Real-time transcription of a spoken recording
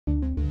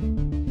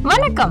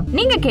வணக்கம்,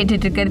 நீங்க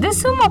கேட்டுட்டு இருக்கிறது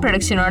சும்மா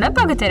ப்ரொடக்ஷனோட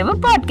பகுத்தறிவு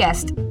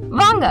பாட்காஸ்ட்.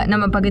 வாங்க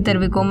நம்ம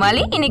பகுத்தறிவு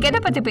கோமாளி இன்னைக்கு எதை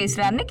பத்தி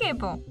பேசுறாருன்னு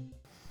கேட்போம்.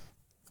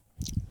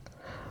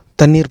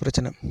 தண்ணீர்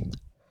பிரச்சனை.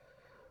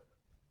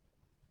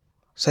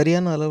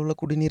 சரியான அளவில்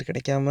குடிநீர்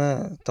கிடைக்காம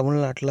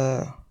தமிழ்நாட்டில்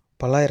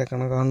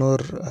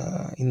பல்லாயிரக்கணக்கானோர்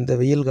இந்த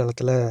வெயில்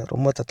காலத்தில்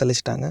ரொம்ப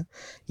தத்தளிச்சிட்டாங்க.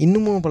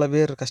 இன்னமும் பல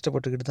பேர்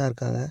கஷ்டப்பட்டுக்கிட்டு தான்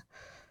இருக்காங்க.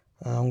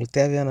 அவங்களுக்கு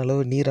தேவையான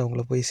அளவு நீர்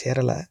அவங்கள போய்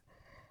சேரலை.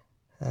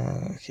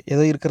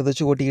 ஏதோ இருக்கிறத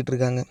வச்சு ஓட்டிக்கிட்டு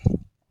இருக்காங்க.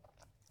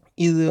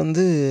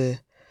 இது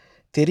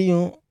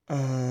தெரியும்.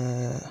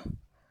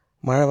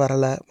 மழை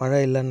வரலை, மழை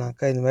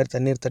இல்லைன்னாக்கா இந்த மாதிரி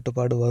தண்ணீர்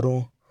தட்டுப்பாடு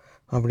வரும்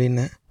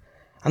அப்படின்னு.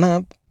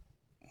 ஆனால்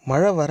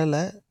மழை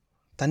வரலை,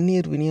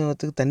 தண்ணீர்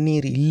விநியோகத்துக்கு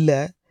தண்ணீர் இல்லை.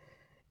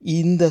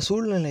 இந்த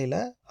சூழ்நிலையில்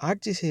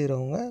ஆட்சி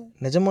செய்கிறவங்க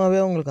நிஜமாகவே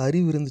அவங்களுக்கு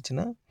அறிவு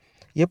இருந்துச்சுன்னா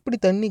எப்படி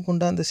தண்ணி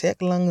கொண்டாந்து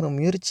சேர்க்கலாங்கிற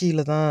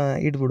முயற்சியில் தான்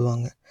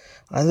ஈடுபடுவாங்க.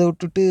 அதை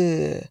விட்டுட்டு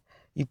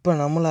இப்போ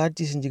நம்மளை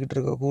ஆட்சி செஞ்சுக்கிட்டு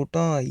இருக்க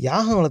கூட்டம்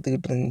யாகம்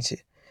வளர்த்துக்கிட்டு இருந்துச்சு.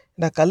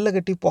 நான் கல்லை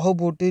கட்டி புகை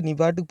போட்டு நீ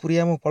பாட்டுக்கு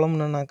புரியாமல்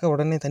புலம்புனாக்கா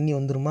உடனே தண்ணி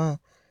வந்துடுமா?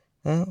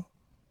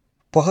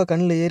 புகை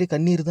கண்ணில் ஏறி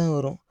கண்ணீர் தான்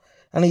வரும்.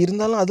 ஆனால்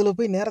இருந்தாலும் அதில்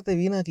போய் நேரத்தை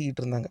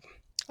வீணாக்கிக்கிட்டு இருந்தாங்க.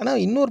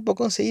 ஆனால் இன்னொரு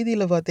பக்கம்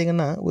செய்தியில்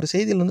பார்த்திங்கன்னா, ஒரு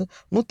செய்தியில்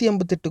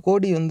 158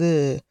 கோடி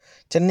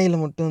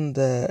சென்னையில் மட்டும்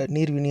இந்த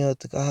நீர்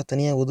விநியோகத்துக்காக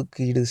தனியாக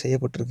ஒதுக்கீடு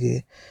செய்யப்பட்டிருக்கு.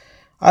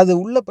 அது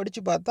உள்ளே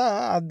படித்து பார்த்தா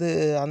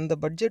அந்த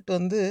பட்ஜெட்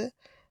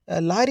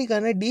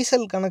லாரிக்கான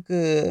டீசல் கணக்கு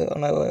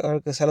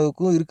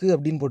செலவுக்கும் இருக்குது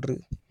அப்படின்னு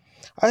போட்டிருக்கு.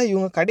 ஆக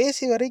இவங்க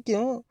கடைசி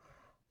வரைக்கும்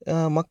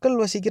மக்கள்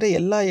வசிக்கிற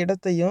எல்லா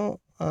இடத்தையும்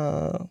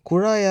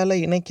குழாயால்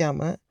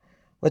இணைக்காமல்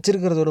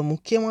வச்சுருக்கிறதோட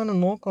முக்கியமான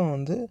நோக்கம்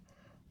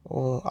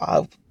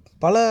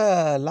பல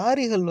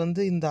லாரிகள்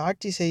இந்த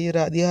ஆட்சி செய்கிற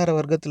அதிகார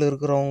வர்க்கத்தில்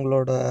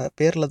இருக்கிறவங்களோட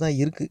பேரில் தான்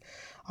இருக்குது.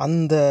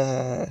 அந்த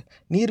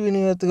நீர்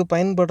விநியோகத்துக்கு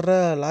பயன்படுற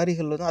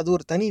லாரிகள் அது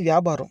ஒரு தனி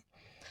வியாபாரம்.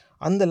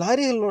 அந்த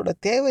லாரிகளோட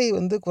தேவை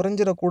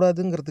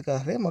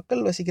குறைஞ்சிடக்கூடாதுங்கிறதுக்காகவே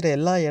மக்கள் வசிக்கிற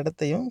எல்லா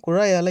இடத்தையும்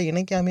குழாயால்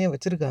இணைக்காமையே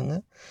வச்சுருக்காங்க.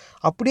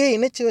 அப்படியே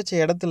இணைச்சி வச்ச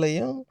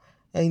இடத்துலையும்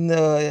இந்த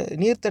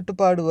நீர்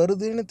தட்டுப்பாடு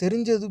வருதுன்னு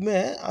தெரிஞ்சதுமே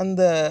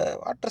அந்த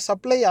வாட்டர்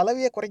சப்ளை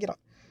அளவையே குறைக்கிறான்.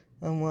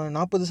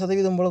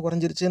 40% போல்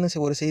குறைஞ்சிருச்சுன்னு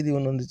ஒரு செய்தி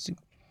ஒன்று வந்துச்சு.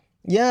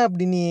 ஏன்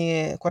அப்படி நீ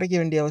குறைக்க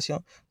வேண்டிய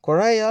அவசியம்?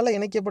 குழாயால்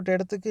இணைக்கப்பட்ட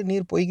இடத்துக்கு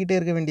நீர் போய்கிட்டே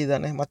இருக்க வேண்டியது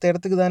தானே. மற்ற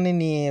இடத்துக்கு தானே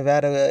நீ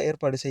வேறு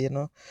ஏற்பாடு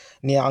செய்யணும்.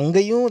 நீ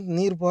அங்கேயும்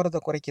நீர்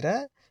போகிறத குறைக்கிற,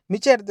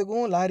 மிச்ச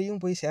இடத்துக்கும்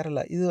லாரியும் போய்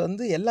சேரலை.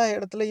 இது எல்லா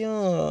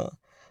இடத்துலையும்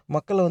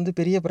மக்களை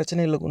பெரிய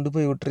பிரச்சனையில் கொண்டு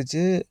போய்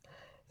விட்டுருச்சு.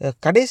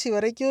 கடைசி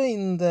வரைக்கும்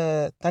இந்த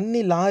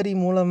தண்ணி லாரி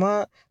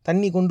மூலமாக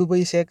தண்ணி கொண்டு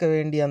போய் சேர்க்க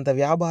வேண்டிய அந்த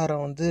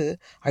வியாபாரம்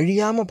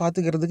அழியாமல்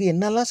பார்த்துக்கிறதுக்கு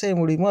என்னெல்லாம் செய்ய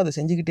முடியுமோ அதை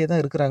செஞ்சுக்கிட்டே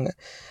தான் இருக்கிறாங்க.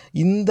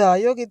 இந்த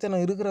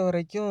அயோக்கியத்தனம் இருக்கிற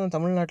வரைக்கும்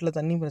தமிழ்நாட்டில்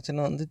தண்ணி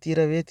பிரச்சனை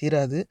தீரவே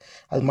தீராது.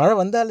 அது மழை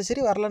வந்தாலும்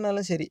சரி,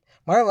 வரலனாலும் சரி.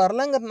 மழை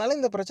வரலங்கிறதுனால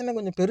இந்த பிரச்சனை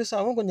கொஞ்சம்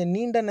பெருசாகவும் கொஞ்சம்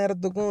நீண்ட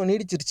நேரத்துக்கும்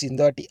நீடிச்சிருச்சு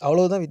இந்த வாட்டி.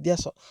 அவ்வளோதான்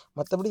வித்தியாசம்.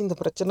 மற்றபடி இந்த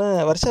பிரச்சனை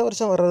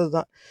வருஷம் வர்றது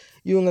தான்.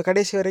 இவங்க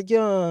கடைசி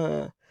வரைக்கும்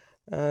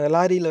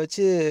லாரியில்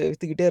வச்சு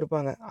விற்றுக்கிட்டே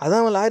இருப்பாங்க.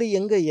 அதான் அவன் லாரி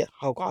எங்கே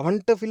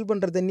அவன்கிட்ட ஃபில்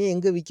பண்ணுற தண்ணியை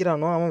எங்கே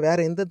விற்கிறானோ, அவன்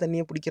வேறு எந்த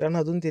தண்ணியை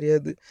பிடிக்கிறானோ அதுவும்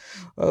தெரியாது.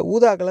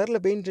 ஊதா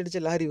கலரில் பெயிண்ட்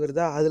அடித்த லாரி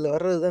வருதா, அதில்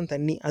வர்றது தான்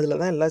தண்ணி, அதில்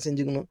தான் எல்லாம்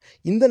செஞ்சுக்கணும்.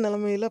 இந்த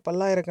நிலமையில்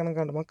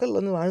பல்லாயிரக்கணக்கான மக்கள்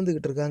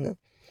வாழ்ந்துக்கிட்டு இருக்காங்க.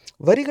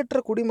 வரி கட்டுற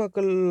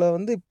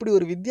குடிமக்களில் இப்படி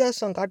ஒரு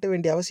வித்தியாசம் காட்ட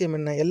வேண்டிய அவசியம்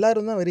என்ன?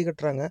 எல்லோரும் தான் வரி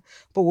கட்டுறாங்க.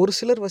 இப்போ ஒரு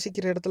சிலர்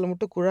வசிக்கிற இடத்துல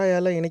மட்டும்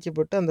குழாயால்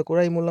இணைக்கப்பட்டு அந்த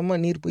குழாய்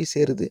மூலமாக நீர் போய்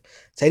சேருது.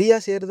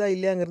 சரியாக சேருதா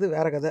இல்லையாங்கிறது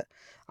வேறு கதை.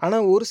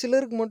 ஆனால் ஒரு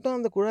சிலருக்கு மட்டும்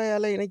அந்த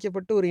குழாயால்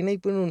இணைக்கப்பட்டு ஒரு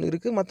இணைப்புன்னு ஒன்று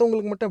இருக்குது.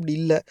 மற்றவங்களுக்கு மட்டும் அப்படி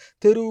இல்லை.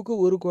 தெருவுக்கு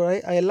ஒரு குழாய்,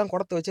 எல்லாம்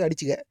குடத்தை வச்சு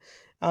அடிச்சுக்க.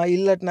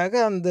 இல்லாட்டினாக்கா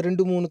அந்த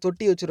 2-3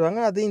 தொட்டி வச்சுருவாங்க.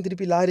 அதையும்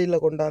திருப்பி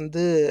லாரியில்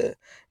கொண்டாந்து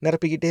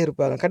நிரப்பிக்கிட்டே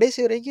இருப்பாங்க. கடைசி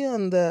வரைக்கும்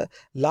அந்த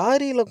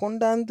லாரியில்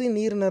கொண்டாந்து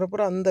நீர்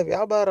நிரப்புகிற அந்த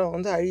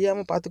வியாபாரம்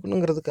அழியாமல்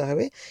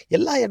பார்த்துக்கணுங்கிறதுக்காகவே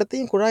எல்லா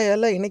இடத்தையும்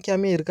குழாயால்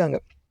இணைக்காமே இருக்காங்க.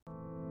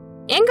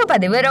 எங்க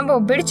பதிவு ரொம்ப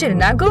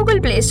பிடிச்சிருந்தா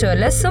கூகுள் பிளே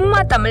ஸ்டோர்ல சும்மா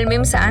தமிழ்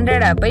மீம்ஸ்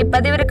ஆண்ட்ராய்டு ஆப்பை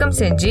பதிவிறக்கம்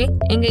செஞ்சு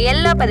எங்க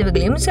எல்லா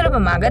பதிவுகளையும்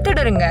சுலபமாக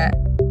தொடருங்க.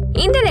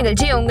 இந்த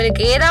நிகழ்ச்சி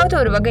உங்களுக்கு ஏதாவது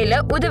ஒரு வகையில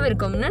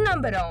உதவிருக்கும்னு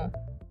நம்புறோம்.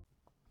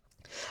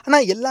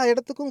 ஆனால் எல்லா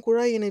இடத்துக்கும்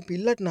குழாய் இணைப்பு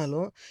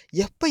இல்லாட்டினாலும்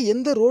எப்போ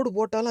எந்த ரோடு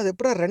போட்டாலும் அது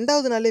எப்படா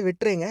 2வது நாளே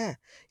வெட்டுறேங்க.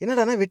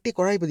 என்னடானா வெட்டி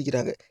குழாய்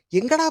பதிக்கிறாங்க.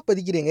 எங்கடா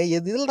பதிக்கிறீங்க?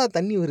 எதுலடா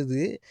தண்ணி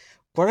வருது?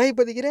 குழாய்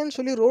பதிக்கிறேன்னு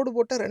சொல்லி ரோடு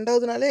போட்டால்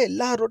 2வது நாளே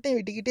எல்லா ரோட்டையும்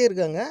வெட்டிக்கிட்டே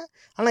இருக்காங்க.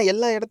 ஆனால்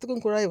எல்லா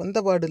இடத்துக்கும் குழாய்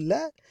வந்த பாடு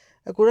இல்லை.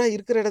 குழாய்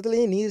இருக்கிற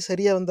இடத்துலையும் நீர்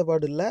சரியாக வந்த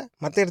பாடு இல்லை.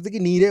 மற்ற இடத்துக்கு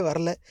நீரே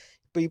வரலை.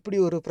 இப்போ இப்படி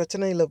ஒரு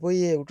பிரச்சனையில்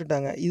போய்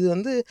விட்டுட்டாங்க.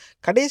 இது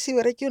கடைசி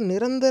வரைக்கும்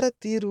நிரந்தர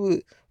தீர்வு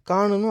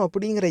காணணும்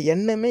அப்படிங்கிற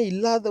எண்ணமே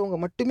இல்லாதவங்க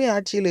மட்டுமே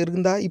ஆட்சியில்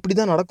இருந்தால் இப்படி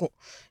தான் நடக்கும்.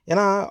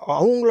 ஏன்னா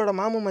அவங்களோட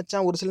மாமன்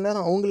மச்சான் ஒரு சில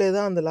நேரம் அவங்களே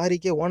தான் அந்த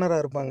லாரிக்கே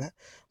ஓனராக இருப்பாங்க.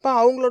 அப்போ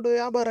அவங்களோட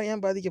வியாபாரம்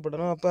ஏன்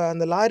பாதிக்கப்படணும்? அப்போ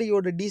அந்த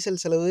லாரியோட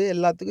டீசல் செலவு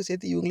எல்லாத்துக்கும்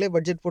சேர்த்து இவங்களே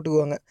பட்ஜெட்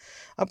போட்டுக்குவாங்க.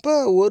 அப்போ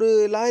ஒரு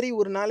லாரி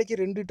ஒரு நாளைக்கு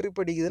 2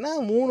 ட்ரிப் அடிக்குதுன்னா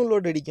 3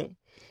 லோடு அடிக்கும்.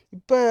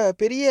 இப்போ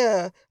பெரிய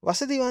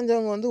வசதி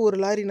வாய்ந்தவங்க ஒரு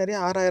லாரி நிறைய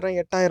 6000,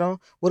 8000,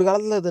 ஒரு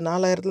காலத்தில் அது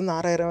 4000லேருந்து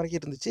 6000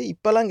 வரைக்கும் இருந்துச்சு.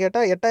 இப்போலாம்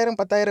கேட்டால் 8000,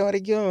 10,000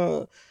 வரைக்கும்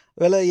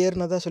விலை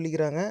ஏறினதா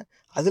சொல்லிக்கிறாங்க.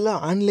 அதில்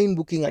ஆன்லைன்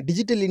புக்கிங்காக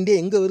டிஜிட்டல் இந்தியா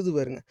எங்கே வருது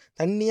பாருங்கள்.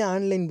 தனியாக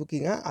ஆன்லைன்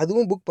புக்கிங்காக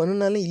அதுவும் புக்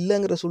பண்ணினாலும்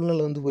இல்லைங்கிற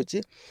சூழ்நிலை போச்சு.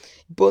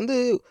 இப்போ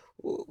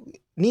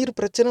நீர்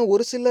பிரச்சனை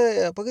ஒரு சில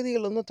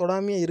பகுதிகள் வந்து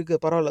தொடாமையே இருக்குது,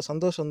 பரவாயில்ல,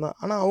 சந்தோஷம்தான்.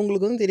 ஆனால்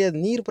அவங்களுக்கு வந்து தெரியாது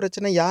நீர்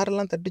பிரச்சனை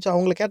யாரெல்லாம் தட்டுச்சோ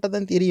அவங்கள கேட்டால்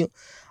தான் தெரியும்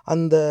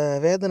அந்த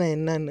வேதனை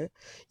என்னன்னு.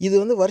 இது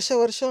வந்து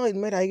வருஷம்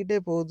இதுமாதிரி ஆகிக்கிட்டே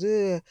போகுது.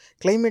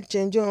 கிளைமேட்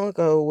சேஞ்சும்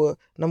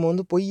நம்ம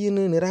வந்து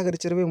பொய்ன்னு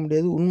நிராகரிச்சிடவே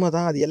முடியாது, உண்மை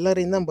தான். அது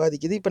எல்லாரையும் தான்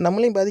பாதிக்குது. இப்போ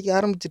நம்மளையும் பாதிக்க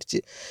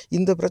ஆரம்பிச்சிருச்சு.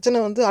 இந்த பிரச்சனை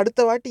வந்து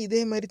அடுத்த வாட்டி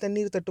இதே மாதிரி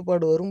தண்ணீர்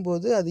தட்டுப்பாடு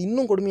வரும்போது அது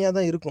இன்னும் கொடுமையாக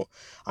தான் இருக்கும்.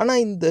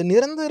 ஆனால் இந்த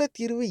நிரந்தர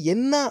தீர்வு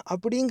என்ன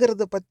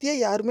அப்படிங்கிறத பற்றியே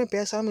யாருமே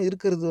பேசாமல்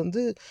இருக்கிறது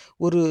வந்து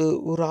ஒரு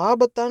ஒரு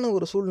ஆபத்தான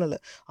ஒரு சூழ்நிலை.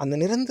 அந்த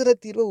நிரந்தர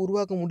தீர்வை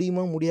உருவாக்க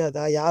முடியுமா,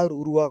 முடியாதா? யார்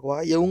உருவாக்குவா?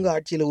 எவங்க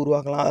ஆட்சியில்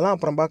உருவாக்கலாம்? அதெல்லாம்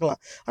அப்புறம் பார்க்கலாம்.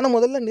 ஆனால்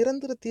முதல்ல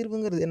நிரந்தர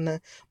தீர்வுங்கிறது என்ன?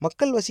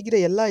 மக்கள் வசிக்கிற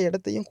எல்லா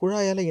இடத்தையும்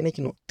குழாயால்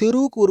இணைக்கணும்.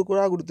 தெருவுக்கு ஒரு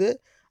குழா கொடுத்து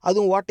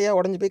அதுவும் ஓட்டையாக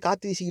உடஞ்சி போய்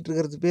காற்று வீசிக்கிட்டு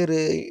இருக்கிறது பேர்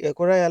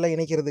குழாயால்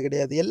இணைக்கிறது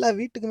கிடையாது. எல்லா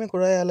வீட்டுக்குமே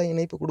குழாயால்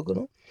இணைப்பு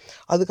கொடுக்கணும்.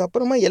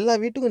 அதுக்கப்புறமா எல்லா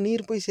வீட்டுக்கும்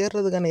நீர் போய்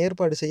சேர்றதுக்கான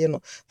ஏற்பாடு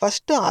செய்யணும்.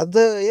 ஃபஸ்ட்டு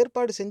அதை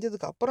ஏற்பாடு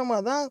செஞ்சதுக்கு அப்புறமா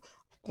தான்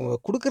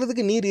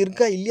கொடுக்கறதுக்கு நீர்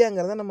இருக்கா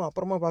இல்லையாங்கிறத நம்ம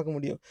அப்புறமா பார்க்க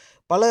முடியும்.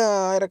 பல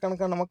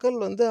ஆயிரக்கணக்கான மக்கள்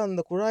வந்து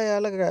அந்த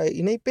குழாயால்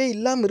இணைப்பே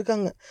இல்லாமல்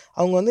இருக்காங்க.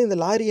 அவங்க வந்து இந்த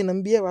லாரியை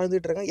நம்பியே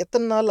வாழ்ந்துட்டு இருக்காங்க.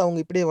 எத்தனை நாள்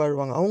அவங்க இப்படியே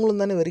வாழ்வாங்க?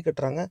 அவங்களும் தானே வரி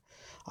கட்டுறாங்க.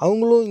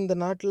 அவங்களும் இந்த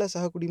நாட்டில்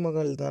சக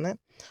குடிமக்கள் தானே.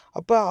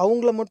 அப்போ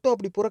அவங்கள மட்டும்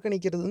அப்படி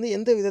புறக்கணிக்கிறது வந்து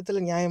எந்த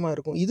விதத்தில் நியாயமாக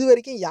இருக்கும்? இது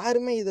வரைக்கும்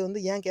யாருமே இதை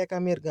வந்து ஏன்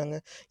கேட்காமே இருக்காங்க?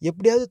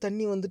 எப்படியாவது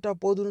தண்ணி வந்துட்டா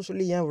போதும்னு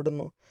சொல்லி ஏன்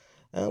விடணும்?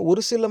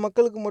 ஒரு சில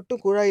மக்களுக்கு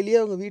மட்டும் குழாயிலேயே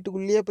அவங்க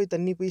வீட்டுக்குள்ளேயே போய்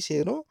தண்ணி போய்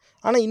சேரும்.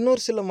 ஆனால்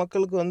இன்னொரு சில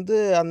மக்களுக்கு வந்து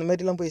அந்த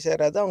மாதிரிலாம் போய்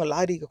சேராது.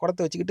 அவங்க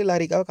குடத்தை வச்சுக்கிட்டு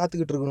லாரிக்காக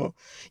காத்துக்கிட்டு இருக்கணும்.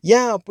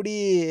 ஏன் அப்படி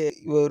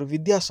ஒரு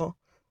வித்தியாசம்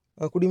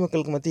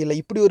குடிமக்களுக்கு மத்தியில்?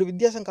 இப்படி ஒரு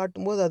வித்தியாசம்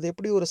காட்டும்போது அது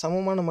எப்படி ஒரு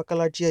சமமான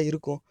மக்களாட்சியாக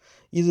இருக்கும்?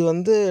 இது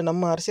வந்து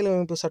நம்ம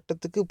அரசியலமைப்பு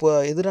சட்டத்துக்கு இப்போ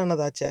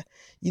எதிரானதாச்சே.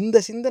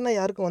 இந்த சிந்தனை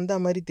யாருக்கும் வந்தா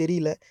மாதிரி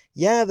தெரியல.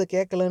 ஏன் அதை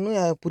கேட்கலன்னு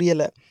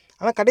புரியலை.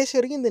 ஆனால் கடைசி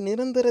வரைக்கும் இந்த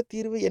நிரந்தர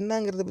தீர்வு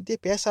என்னங்கிறத பற்றியே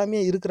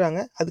பேசாமையே இருக்கிறாங்க.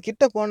 அது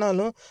கிட்ட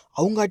போனாலும்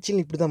அவங்க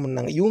ஆட்சியிலும் இப்படி தான்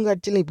பண்ணாங்க, இவங்க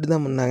ஆட்சியிலும் இப்படி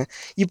தான் பண்ணாங்க,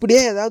 இப்படியே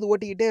ஏதாவது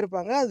ஓட்டிக்கிட்டே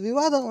இருப்பாங்க. அது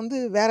விவாதம் வந்து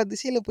வேறு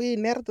திசையில் போய்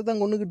நேரத்தை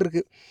தான் கொண்டுக்கிட்டு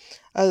இருக்கு.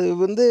 அது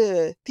வந்து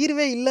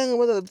தீர்வே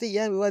இல்லைங்கும்போது அதை பற்றி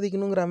ஏன்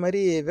விவாதிக்கணுங்கிற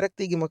மாதிரி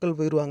விரக்திக்கு மக்கள்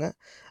போயிடுவாங்க.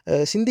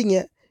 சிந்திங்க.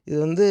 இது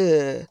வந்து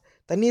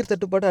தண்ணீர்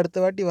தட்டுப்பாடு அடுத்த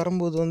வாட்டி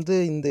வரும்போது வந்து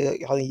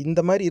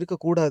இந்த மாதிரி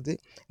இருக்கக்கூடாது.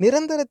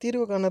 நிரந்தர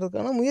தீர்வு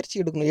காணறதுக்கான முயற்சி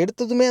எடுக்கணும்.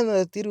 எடுத்ததுமே அந்த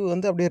தீர்வு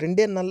வந்து அப்படியே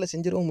 2 நாளில்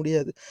செஞ்சிடவும்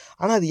முடியாது.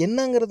 ஆனால் அது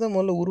என்னங்கிறத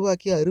முதல்ல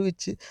உருவாக்கி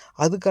அறிவித்து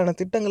அதுக்கான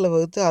திட்டங்களை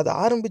வகுத்து அதை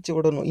ஆரம்பித்து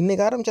விடணும்.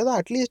 இன்றைக்கி ஆரம்பித்தா தான்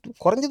அட்லீஸ்ட்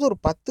குறைஞ்சது ஒரு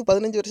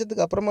 10-15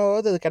 வருஷத்துக்கு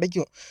அப்புறமாவது அது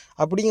கிடைக்கும்.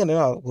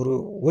 அப்படிங்கிற ஒரு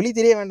ஒளி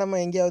தெரிய வேண்டாமா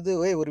எங்கேயாவது?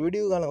 ஒரு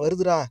விடிவு காலம்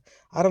வருதுடா,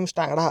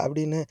 ஆரம்பிச்சிட்டாங்கடா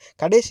அப்படின்னு.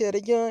 கடைசி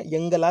வரைக்கும்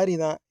எங்கள் லாரி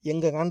தான்,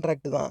 எங்கள்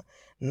கான்ட்ராக்டு தான்,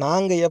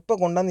 நாங்கள் எப்போ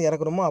கொண்டாந்து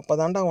இறக்குறோமோ அப்போ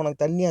தாண்டா உனக்கு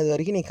தண்ணி, அது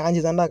வரைக்கும் நீ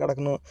காஞ்சி தாண்டா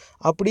கிடக்கணும்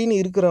அப்படின்னு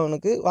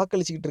இருக்கிறவனுக்கு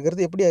வாக்களிச்சுக்கிட்டு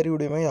இருக்கிறது எப்படி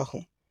அறிவுடைமை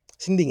ஆகும்?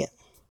 சிந்திங்க.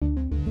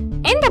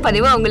 இந்த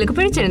பதிவு உங்களுக்கு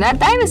பிடிச்சிருந்தா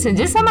தயவு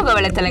செஞ்சு சமூக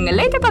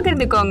வலைத்தளங்கள்ல இதை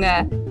பகிர்ந்துக்கோங்க.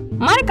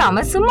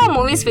 மறக்காம சும்மா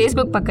மூவிஸ்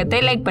ஃபேஸ்புக்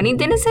பக்கத்தை லைக் பண்ணி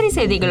தினசரி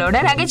செய்திகளோட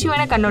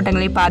நகைச்சுவையான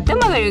கண்ணோட்டங்களை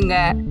பார்த்து மகிழுங்க.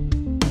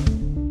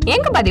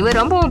 எங்க பதிவு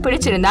ரொம்பவும்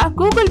பிடிச்சிருந்தா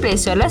கூகுள் பிளே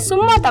ஸ்டோர்ல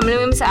சும்மா தமிழ்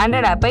மீம்ஸ்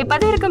ஆண்ட்ராய்டு ஆப்பை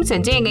பதிவிறக்கம்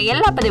செஞ்சு எங்க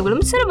எல்லா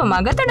பதிவுகளும்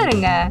சுலபமாக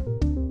தொடருங்க.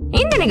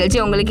 இந்த நிகழ்ச்சி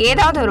உங்களுக்கு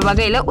ஏதாவது ஒரு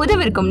வகையில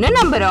உதவிருக்கும்னு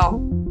நம்புறோம்.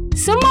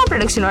 சும்மா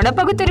ப்ரொடக்ஷனோட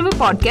பகுத்தறிவு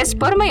பாட்காஸ்ட்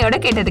பொறுமையோட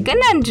கேட்டதுக்கு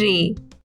நன்றி.